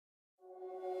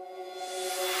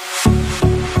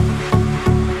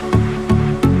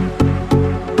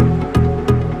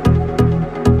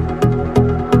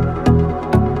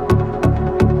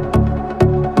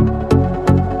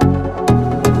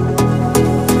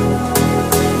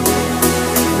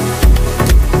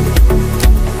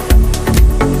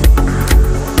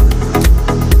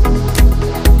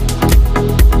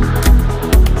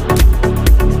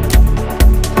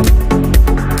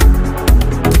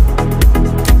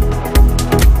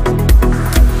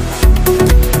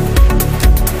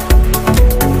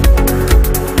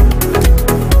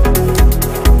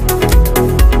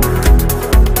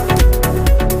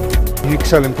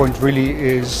selling point really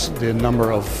is the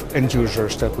number of end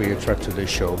users that we attract to this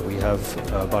show. We have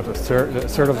about a third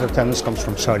of the attendance comes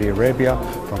from Saudi Arabia,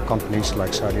 from companies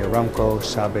like Saudi Aramco,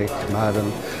 SABIC, Ma'aden.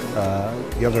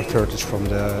 The other third is from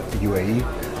the UAE,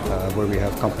 where we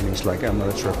have companies like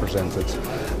Emirates represented,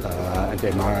 and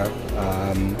Emaar,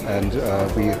 and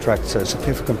we attract a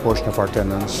significant portion of our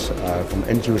attendance from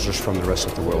end users from the rest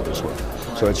of the world as well.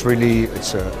 So it's really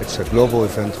it's a global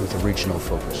event with a regional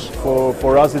focus.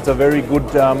 For us, it's a very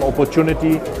good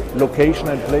opportunity, location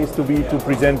and place to be to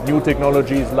present new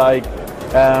technologies like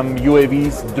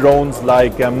UAVs, drones,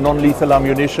 like non-lethal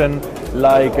ammunition,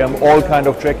 like all kind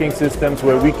of tracking systems,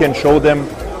 where we can show them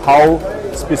how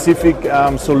specific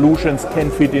solutions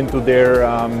can fit into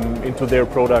their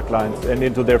product lines and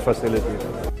into their facilities.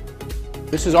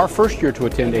 This is our first year to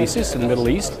attend ASIS in the Middle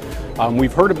East.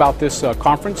 We've heard about this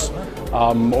conference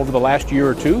over the last year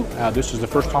or two. This is the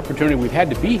first opportunity we've had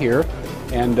to be here,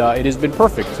 and it has been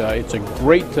perfect. It's a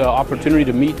great opportunity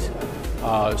to meet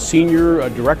senior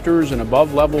directors and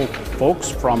above level folks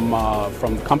from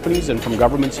companies and from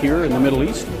governments here in the Middle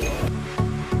East.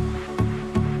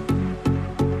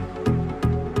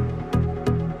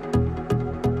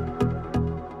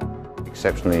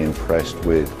 Exceptionally impressed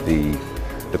with the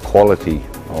quality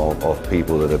of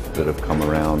people that have come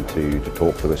around to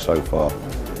talk to us so far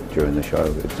during the show.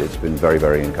 It's been very,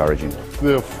 very encouraging.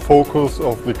 The focus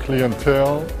of the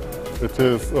clientele, it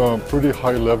is pretty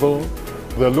high level.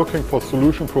 They're looking for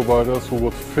solution providers who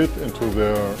would fit into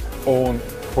their own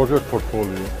project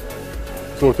portfolio.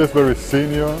 So it is very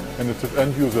senior and it is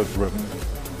end user driven.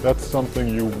 That's something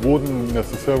you wouldn't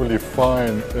necessarily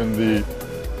find in the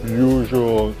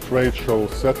usual trade show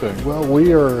setting. Well,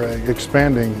 we are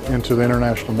expanding into the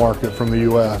international market from the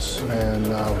U.S. and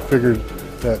figured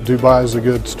that Dubai is a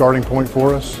good starting point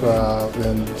for us,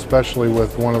 and especially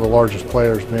with one of the largest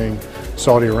players being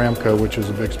Saudi Aramco, which is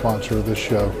a big sponsor of this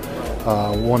show,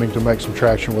 wanting to make some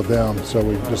traction with them. So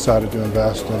we decided to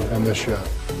invest in this show.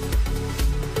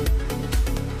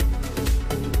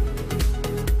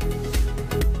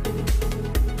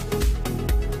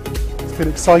 It's been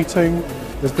exciting.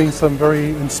 There's been some very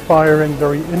inspiring,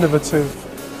 very innovative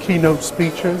keynote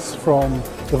speeches from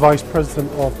the Vice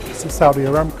President of Saudi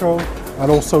Aramco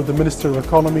and also the Minister of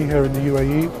Economy here in the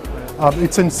UAE.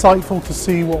 It's insightful to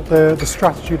see what the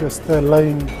strategy that they're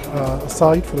laying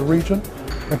aside for the region.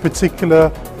 In particular,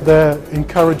 they're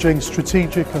encouraging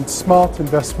strategic and smart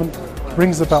investment,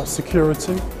 brings about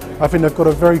security. I think they've got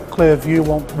a very clear view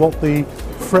on what the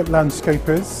threat landscape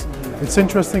is. It's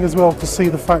interesting as well to see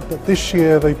the fact that this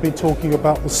year they've been talking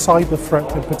about the cyber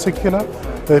threat in particular.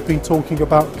 They've been talking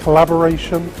about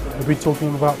collaboration, they've been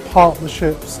talking about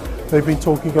partnerships, they've been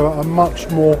talking about a much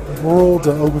more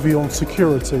broader overview on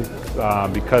security.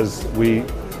 Because we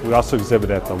also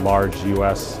exhibit at the large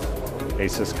US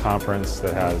ASIS conference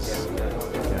that has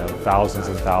thousands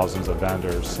and thousands of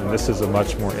vendors, and this is a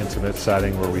much more intimate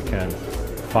setting where we can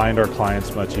find our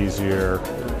clients much easier.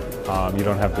 You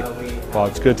don't have well,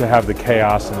 it's good to have the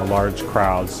chaos and the large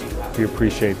crowds. We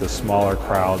appreciate the smaller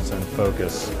crowds and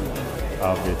focus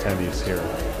of the attendees here.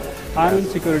 I'm in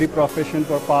security profession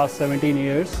for past 17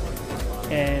 years,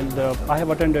 and I have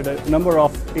attended a number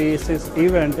of ASIS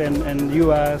events in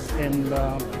US, in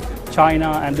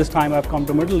China, and this time I've come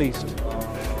to Middle East.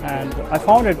 And I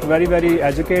found it very, very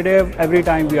educative. Every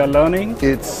time we are learning.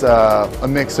 It's a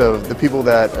mix of the people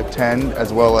that attend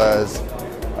as well as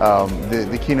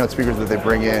the keynote speakers that they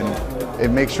bring in. It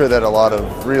makes sure that a lot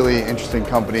of really interesting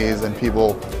companies and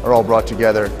people are all brought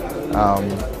together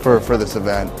for this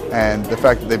event. And the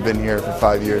fact that they've been here for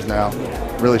 5 years now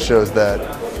really shows that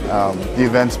the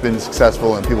event's been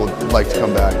successful and people like to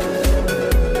come back.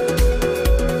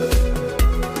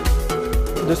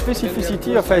 The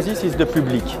specificity of ASIS is the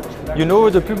public. You know,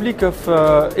 the public of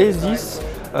ASIS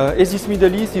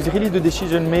Middle East is really the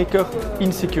decision maker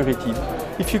in security.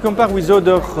 If you compare with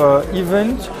other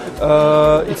events,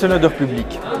 it's another public.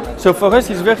 So for us,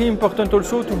 it's very important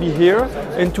also to be here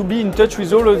and to be in touch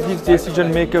with all of these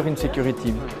decision makers in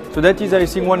security. So that is, I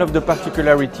think, one of the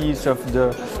particularities of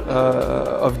the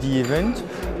event.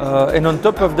 And on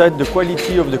top of that, the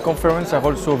quality of the conference are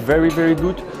also very, very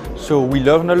good. So we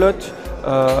learn a lot,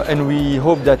 and we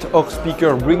hope that our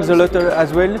speaker brings a lot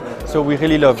as well. So we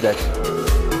really love that.